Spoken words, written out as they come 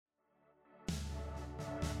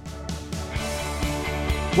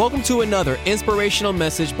Welcome to another inspirational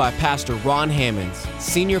message by Pastor Ron Hammonds,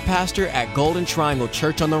 Senior Pastor at Golden Triangle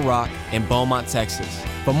Church on the Rock in Beaumont, Texas.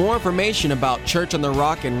 For more information about Church on the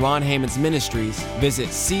Rock and Ron Hammonds Ministries, visit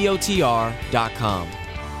cotr.com.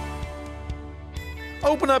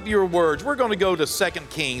 Open up your words. We're going to go to 2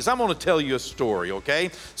 Kings. I'm going to tell you a story,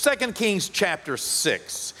 okay? 2 Kings chapter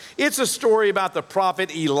 6. It's a story about the prophet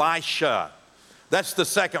Elisha. That's the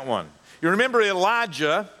second one. You remember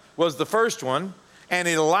Elijah was the first one, and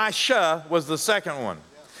Elisha was the second one.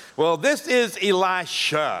 Well, this is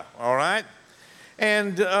Elisha, all right?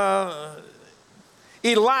 And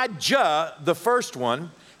Elijah, the first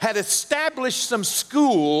one, had established some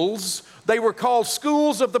schools. They were called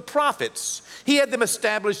schools of the prophets. He had them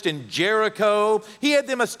established in Jericho. He had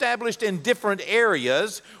them established in different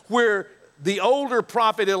areas where the older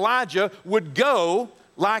prophet Elijah would go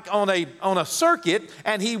like on a circuit,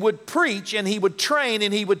 and he would preach and he would train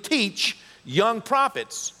and he would teach young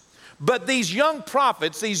prophets. But these young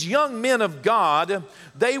prophets, these young men of God,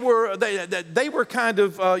 they were kind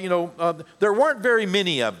of, there weren't very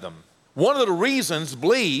many of them. One of the reasons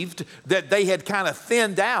believed that they had kind of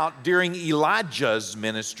thinned out during Elijah's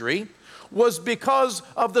ministry was because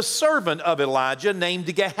of the servant of Elijah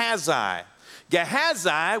named Gehazi.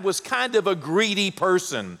 Gehazi was kind of a greedy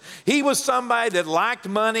person. He was somebody that liked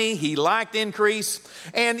money, he liked increase,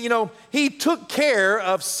 and he took care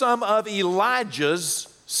of some of Elijah's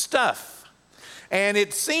stuff. And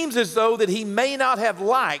it seems as though that he may not have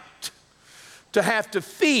liked to have to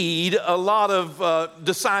feed a lot of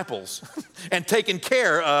disciples and taken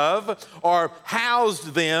care of or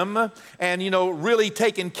housed them and, really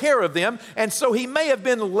taken care of them. And so he may have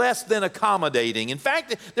been less than accommodating. In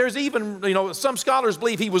fact, there's even, some scholars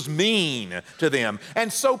believe he was mean to them.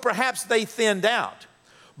 And so perhaps they thinned out.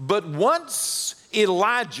 But once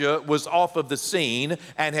Elijah was off of the scene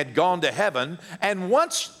and had gone to heaven, and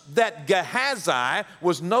once that Gehazi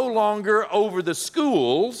was no longer over the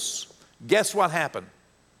schools, guess what happened?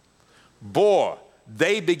 Boy,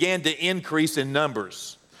 they began to increase in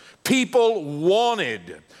numbers. People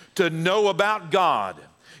wanted to know about God.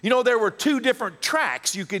 There were two different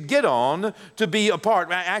tracks you could get on to be a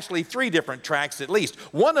part, actually three different tracks at least.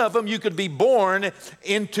 One of them, you could be born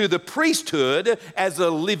into the priesthood as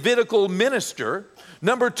a Levitical minister.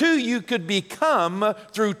 Number two, you could become,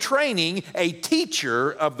 through training, a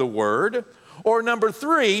teacher of the word. Or number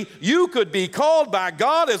three, you could be called by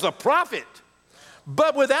God as a prophet,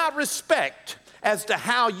 but without respect as to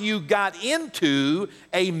how you got into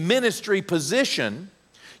a ministry position.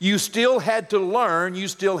 You still had to learn, you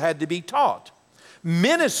still had to be taught.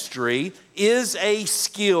 Ministry is a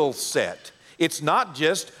skill set. It's not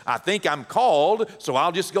just, I think I'm called, so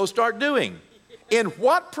I'll just go start doing. In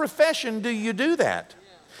what profession do you do that?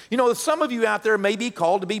 Some of you out there may be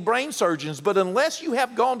called to be brain surgeons, but unless you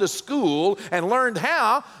have gone to school and learned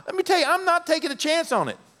how, let me tell you, I'm not taking a chance on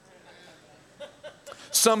it.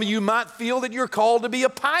 Some of you might feel that you're called to be a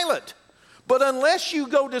pilot, but unless you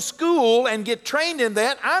go to school and get trained in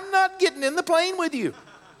that, I'm not getting in the plane with you.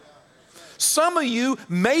 Some of you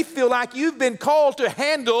may feel like you've been called to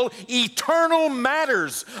handle eternal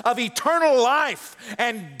matters of eternal life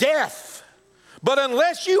and death. But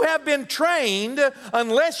unless you have been trained,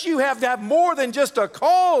 unless you have more than just a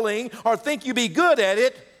calling or think you be good at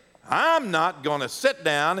it, I'm not going to sit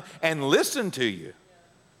down and listen to you.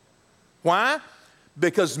 Why?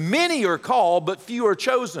 Because many are called, but few are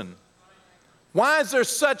chosen. Why is there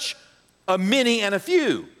such a many and a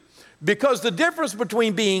few? Because the difference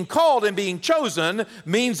between being called and being chosen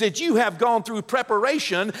means that you have gone through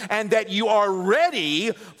preparation and that you are ready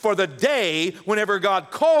for the day whenever God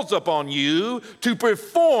calls upon you to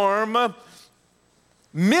perform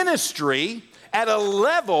ministry at a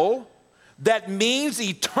level that means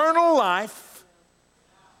eternal life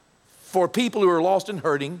for people who are lost and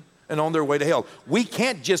hurting and on their way to hell. We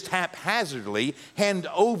can't just haphazardly hand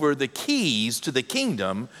over the keys to the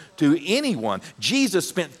kingdom to anyone. Jesus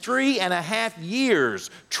spent 3.5 years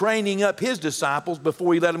training up his disciples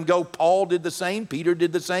before he let them go. Paul did the same. Peter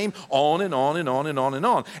did the same. On and on and on and on and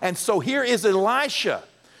on. And so here is Elisha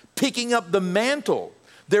picking up the mantle.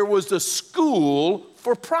 There was a school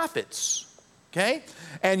for prophets. Okay?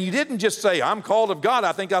 And you didn't just say, I'm called of God,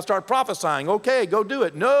 I think I'll start prophesying. Okay, go do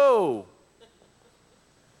it. No.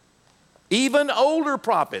 Even older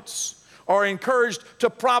prophets are encouraged to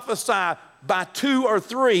prophesy by 2 or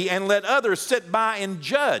 3 and let others sit by and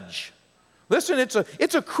judge. Listen, it's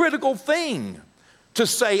a critical thing to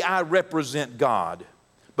say, I represent God.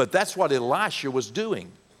 But that's what Elisha was doing.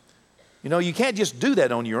 You can't just do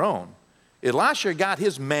that on your own. Elisha got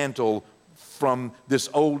his mantle from this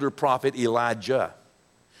older prophet Elijah.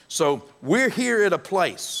 So we're here at a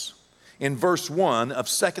place in verse 1 of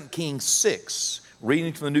 2 Kings 6,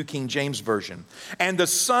 reading from the New King James Version. And the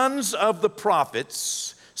sons of the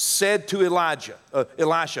prophets said to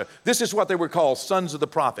Elisha, this is what they were called, sons of the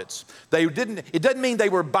prophets. It doesn't mean they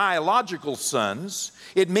were biological sons.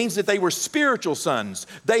 It means that they were spiritual sons.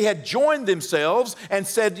 They had joined themselves and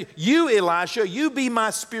said, you, Elisha, you be my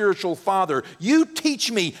spiritual father. You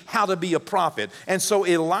teach me how to be a prophet. And so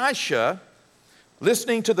Elisha,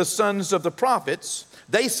 listening to the sons of the prophets,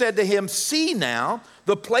 they said to him, see now,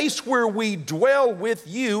 the place where we dwell with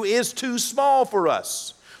you is too small for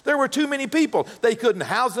us. There were too many people. They couldn't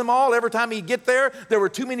house them all. Every time he'd get there were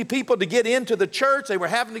too many people to get into the church. They were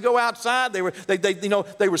having to go outside. They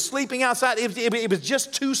were sleeping outside. It was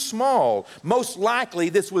just too small. Most likely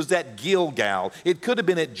this was at Gilgal. It could have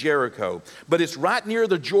been at Jericho, but it's right near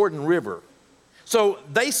the Jordan River. So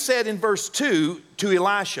they said in verse 2 to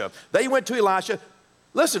Elisha, they went to Elisha,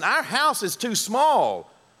 listen, our house is too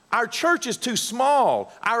small. Our church is too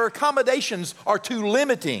small. Our accommodations are too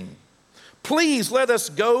limiting. Please let us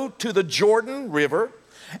go to the Jordan River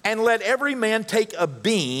and let every man take a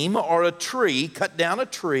beam or a tree, cut down a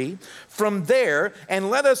tree from there, and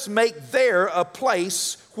let us make there a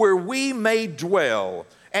place where we may dwell.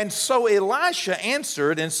 And so Elisha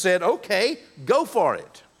answered and said, okay, go for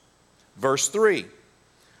it. Verse 3,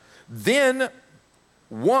 then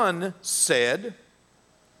one said,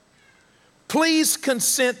 please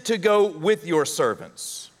consent to go with your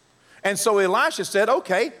servants. And so Elisha said,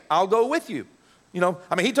 okay, I'll go with you. He told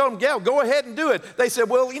them, yeah, go ahead and do it. They said,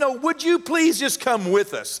 well, would you please just come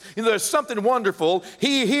with us? There's something wonderful.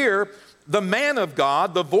 Here, the man of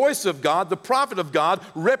God, the voice of God, the prophet of God,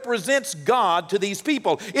 represents God to these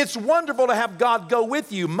people. It's wonderful to have God go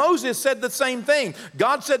with you. Moses said the same thing.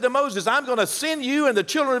 God said to Moses, I'm going to send you and the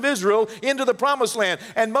children of Israel into the promised land.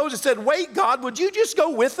 And Moses said, wait, God, would you just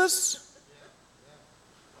go with us?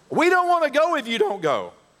 We don't want to go if you don't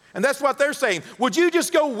go. And that's what they're saying. Would you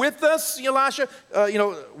just go with us, Elisha?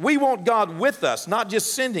 We want God with us, not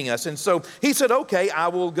just sending us. And so he said, okay, I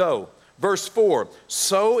will go. Verse 4,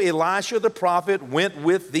 so Elisha the prophet went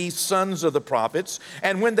with these sons of the prophets,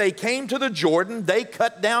 and when they came to the Jordan, they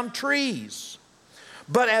cut down trees.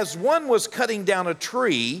 But as one was cutting down a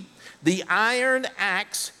tree, the iron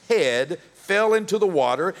axe head fell into the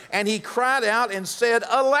water, and he cried out and said,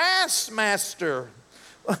 alas, master!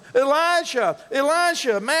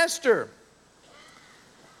 Elisha, master,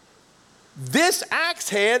 this axe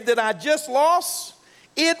head that I just lost,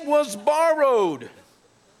 it was borrowed.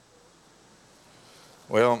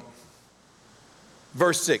 Well,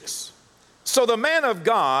 verse 6. So the man of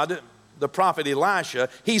God, the prophet Elisha,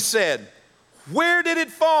 he said, where did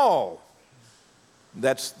it fall?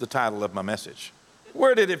 That's the title of my message.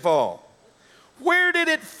 Where did it fall? Where did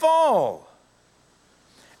it fall?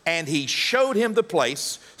 And he showed him the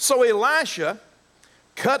place. So Elisha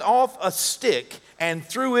cut off a stick and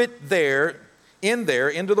threw it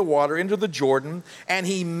into the water, into the Jordan, and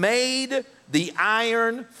he made the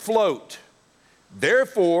iron float.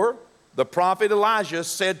 Therefore, the prophet Elijah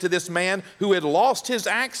said to this man who had lost his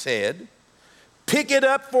axe head, pick it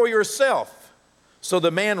up for yourself. So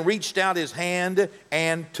the man reached out his hand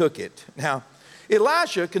and took it. Now,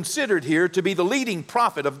 Elisha, considered here to be the leading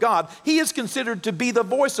prophet of God, he is considered to be the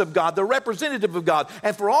voice of God, the representative of God.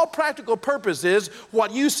 And for all practical purposes,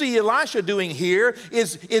 what you see Elisha doing here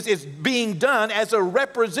is being done as a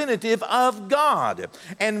representative of God.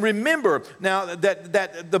 And remember now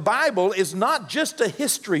that the Bible is not just a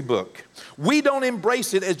history book. We don't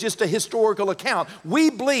embrace it as just a historical account. We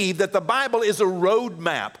believe that the Bible is a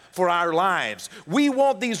roadmap for our lives. We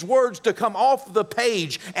want these words to come off the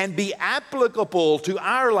page and be applicable to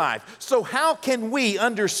our life. So how can we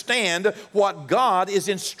understand what God is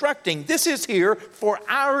instructing? This is here for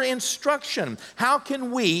our instruction. How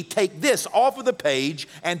can we take this off of the page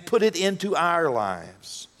and put it into our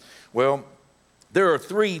lives? Well, there are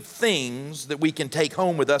 3 things that we can take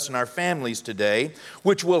home with us and our families today,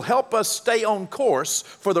 which will help us stay on course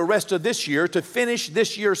for the rest of this year, to finish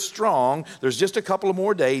this year strong. There's just a couple of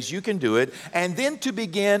more days. You can do it. And then to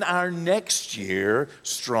begin our next year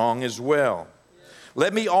strong as well.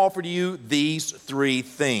 Let me offer to you these 3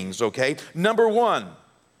 things, okay? Number 1,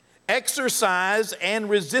 exercise and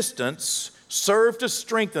resistance serve to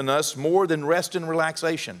strengthen us more than rest and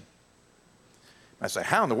relaxation. I say,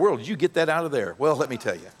 how in the world did you get that out of there? Well, let me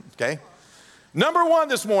tell you, okay? Number 1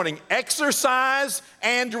 this morning, exercise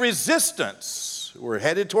and resistance. We're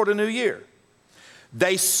headed toward a new year.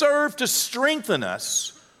 They serve to strengthen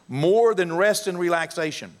us more than rest and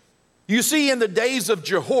relaxation. You see, in the days of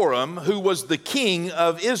Jehoram, who was the king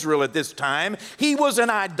of Israel at this time, he was an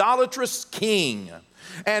idolatrous king.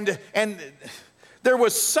 And there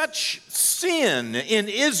was such sin in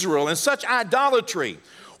Israel and such idolatry.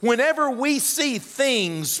 Whenever we see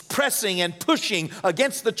things pressing and pushing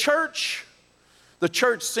against the church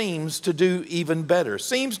seems to do even better,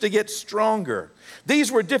 seems to get stronger.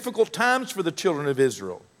 These were difficult times for the children of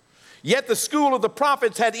Israel. Yet the school of the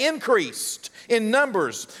prophets had increased in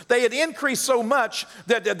numbers. They had increased so much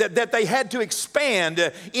that they had to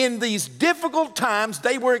expand. In these difficult times,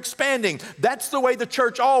 they were expanding. That's the way the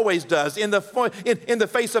church always does. In the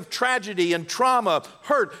face of tragedy and trauma,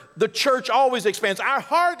 hurt, the church always expands. Our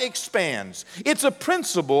heart expands. It's a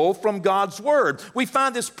principle from God's Word. We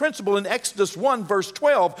find this principle in Exodus 1, verse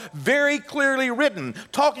 12, very clearly written,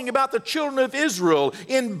 talking about the children of Israel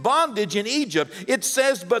in bondage in Egypt. It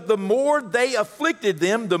says, but the more they afflicted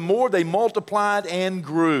them, the more they multiplied and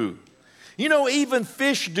grew. You know, even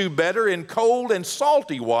fish do better in cold and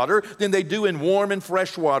salty water than they do in warm and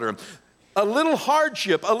fresh water. A little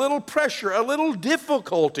hardship, a little pressure, a little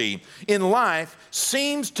difficulty in life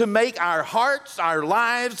seems to make our hearts, our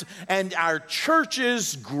lives, and our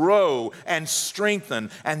churches grow and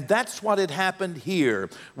strengthen. And that's what had happened here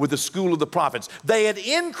with the school of the prophets. They had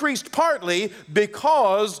increased partly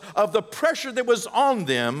because of the pressure that was on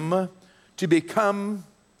them to become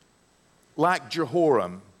like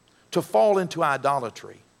Jehoram, to fall into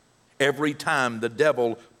idolatry. Every time the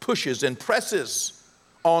devil pushes and presses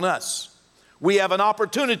on us, we have an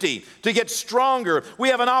opportunity to get stronger. We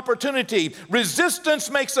have an opportunity. Resistance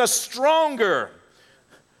makes us stronger.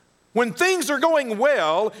 When things are going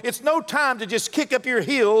well, it's no time to just kick up your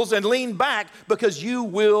heels and lean back, because you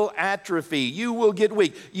will atrophy. You will get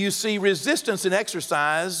weak. You see, resistance in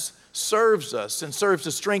exercise serves us and serves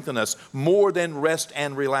to strengthen us more than rest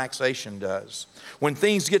and relaxation does. When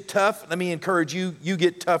things get tough, let me encourage you, you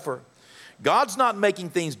get tougher. God's not making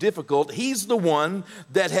things difficult. He's the one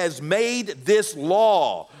that has made this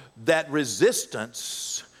law that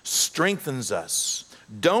resistance strengthens us.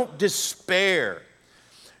 Don't despair.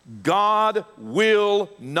 God will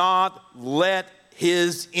not let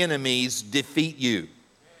his enemies defeat you.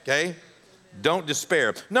 Okay? Don't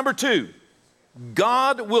despair. Number two,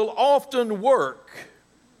 God will often work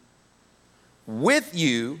with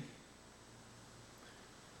you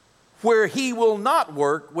where he will not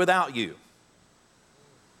work without you.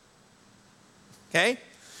 Okay?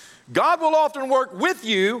 God will often work with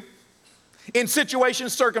you in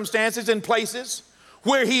situations, circumstances, and places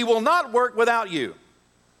where he will not work without you.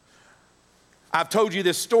 I've told you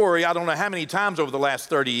this story, I don't know how many times over the last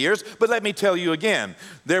 30 years, but let me tell you again.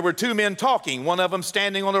 There were two men talking, one of them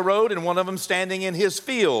standing on the road and one of them standing in his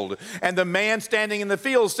field. And the man standing in the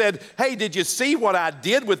field said, hey, did you see what I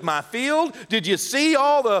did with my field? Did you see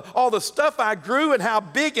all the stuff I grew and how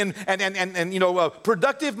big and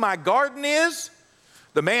productive my garden is?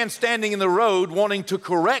 The man standing in the road, wanting to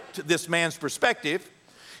correct this man's perspective,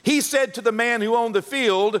 he said to the man who owned the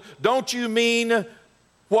field, don't you mean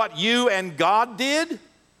what you and God did?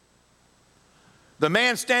 The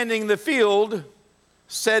man standing in the field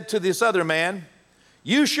said to this other man,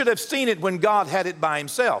 you should have seen it when God had it by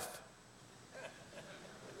himself.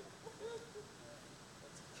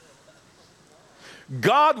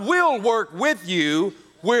 God will work with you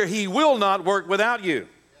where he will not work without you.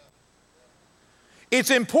 It's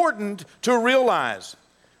important to realize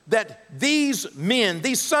that these men,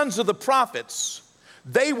 these sons of the prophets,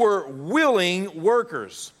 they were willing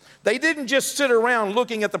workers. They didn't just sit around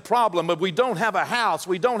looking at the problem of we don't have a house,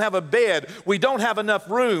 we don't have a bed, we don't have enough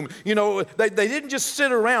room. You know, they didn't just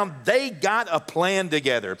sit around. They got a plan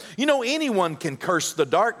together. You know, anyone can curse the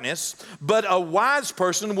darkness, but a wise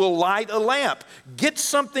person will light a lamp. Get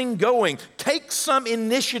something going. Take some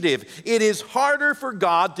initiative. It is harder for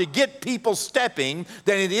God to get people stepping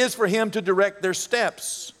than it is for him to direct their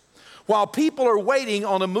steps. While people are waiting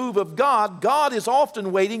on a move of God, God is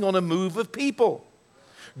often waiting on a move of people.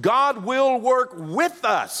 God will work with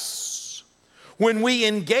us when we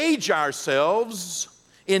engage ourselves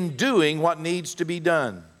in doing what needs to be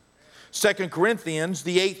done. 2 Corinthians,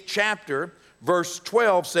 the 8th chapter, verse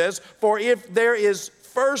 12 says, for if there is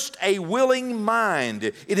first a willing mind,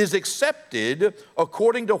 it is accepted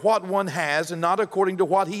according to what one has and not according to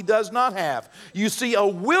what he does not have. You see, a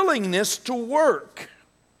willingness to work.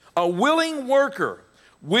 A willing worker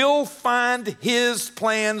will find his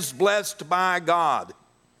plans blessed by God.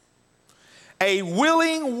 A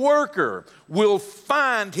willing worker will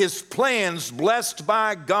find his plans blessed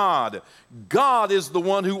by God. God is the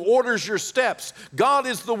one who orders your steps. God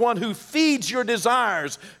is the one who feeds your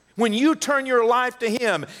desires. When you turn your life to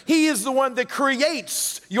Him, He is the one that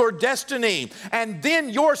creates your destiny. And then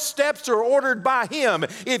your steps are ordered by Him.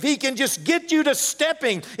 If He can just get you to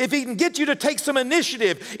stepping, if He can get you to take some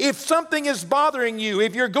initiative, if something is bothering you,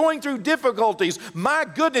 if you're going through difficulties, my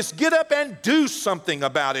goodness, get up and do something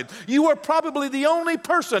about it. You are probably the only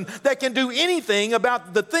person that can do anything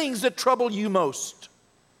about the things that trouble you most.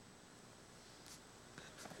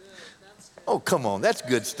 Oh, come on, that's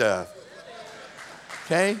good stuff.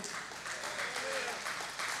 Okay?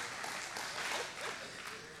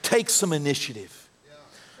 Take some initiative,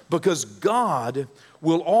 because God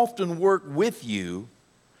will often work with you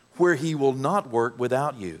where He will not work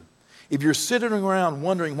without you. If you're sitting around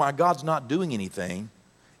wondering why God's not doing anything,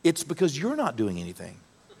 it's because you're not doing anything.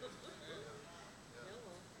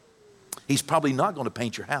 He's probably not going to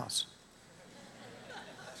paint your house,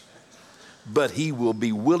 but He will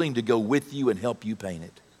be willing to go with you and help you paint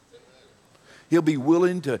it. He'll be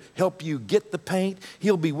willing to help you get the paint.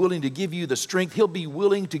 He'll be willing to give you the strength. He'll be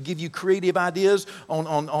willing to give you creative ideas on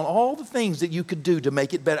all the things that you could do to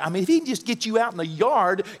make it better. I mean, if He can just get you out in the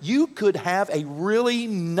yard, you could have a really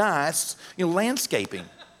nice landscaping.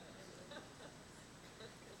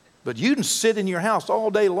 But you can sit in your house all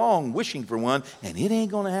day long wishing for one, and it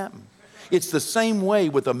ain't going to happen. It's the same way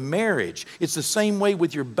with a marriage. It's the same way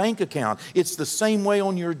with your bank account. It's the same way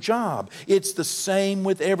on your job. It's the same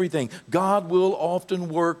with everything. God will often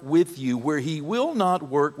work with you where He will not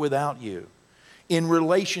work without you. In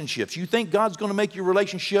relationships, you think God's going to make your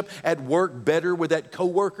relationship at work better with that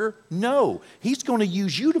coworker? No, He's going to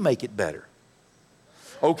use you to make it better.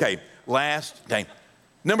 Okay, last thing.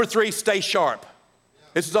 Number 3, stay sharp.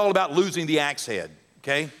 This is all about losing the axe head,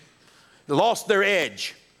 okay? They lost their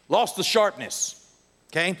edge. Lost the sharpness,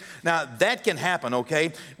 okay? Now, that can happen,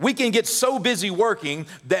 okay? We can get so busy working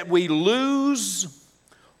that we lose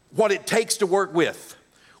what it takes to work with.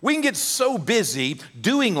 We can get so busy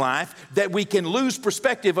doing life that we can lose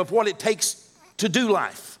perspective of what it takes to do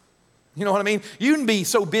life. You know what I mean? You can be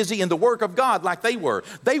so busy in the work of God like they were.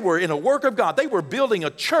 They were in a work of God. They were building a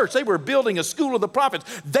church. They were building a school of the prophets.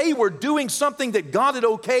 They were doing something that God had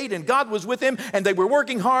okayed, and God was with them, and they were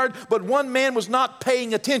working hard, but one man was not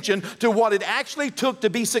paying attention to what it actually took to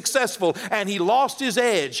be successful, and he lost his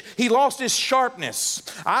edge. He lost his sharpness.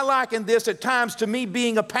 I liken this at times to me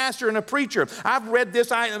being a pastor and a preacher. I've read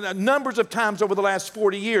this numbers of times over the last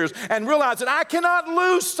 40 years and realized that I cannot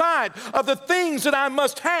lose sight of the things that I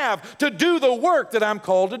must have to do the work that I'm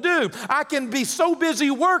called to do. I can be so busy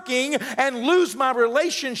working and lose my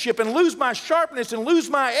relationship and lose my sharpness and lose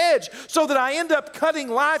my edge so that I end up cutting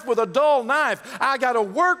life with a dull knife. I got to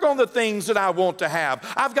work on the things that I want to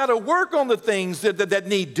have. I've got to work on the things that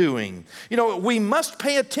need doing. You know, we must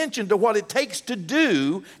pay attention to what it takes to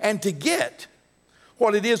do and to get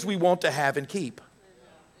what it is we want to have and keep.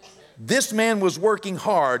 This man was working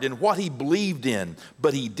hard in what he believed in,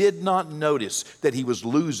 but he did not notice that he was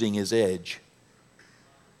losing his edge.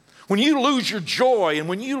 When you lose your joy and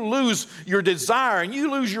when you lose your desire and you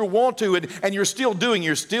lose your want to and you're still doing,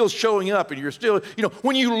 you're still showing up and you're still,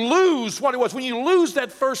 when you lose what it was, when you lose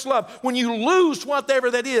that first love, when you lose whatever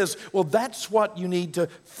that is, well, that's what you need to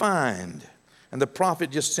find. And the prophet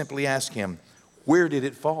just simply asked him, where did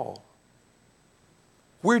it fall?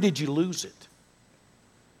 Where did you lose it?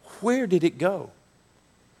 Where did it go?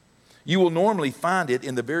 You will normally find it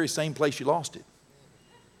in the very same place you lost it.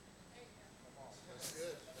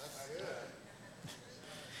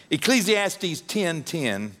 Ecclesiastes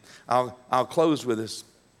 10:10, I'll close with this.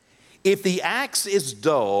 If the axe is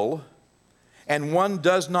dull and one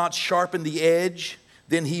does not sharpen the edge,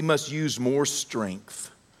 then he must use more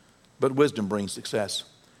strength. But wisdom brings success.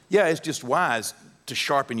 Yeah, it's just wise to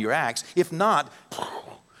sharpen your axe. If not,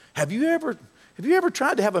 have you ever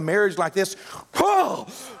tried to have a marriage like this?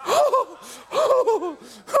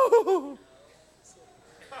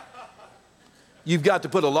 You've got to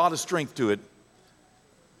put a lot of strength to it,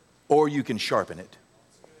 or you can sharpen it.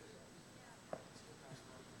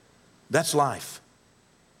 That's life.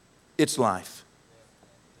 It's life.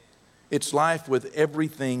 It's life with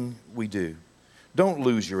everything we do. Don't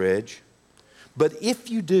lose your edge. But if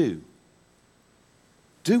you do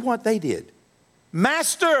what they did.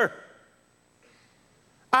 Master,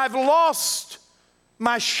 I've lost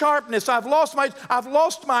my sharpness. I've lost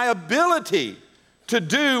my ability to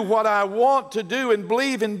do what I want to do and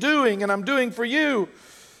believe in doing, and I'm doing for you.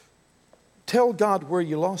 Tell God where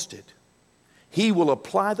you lost it. He will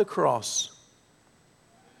apply the cross,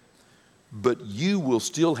 but you will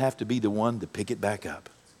still have to be the one to pick it back up.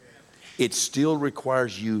 It still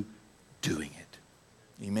requires you doing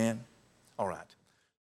it. Amen? All right.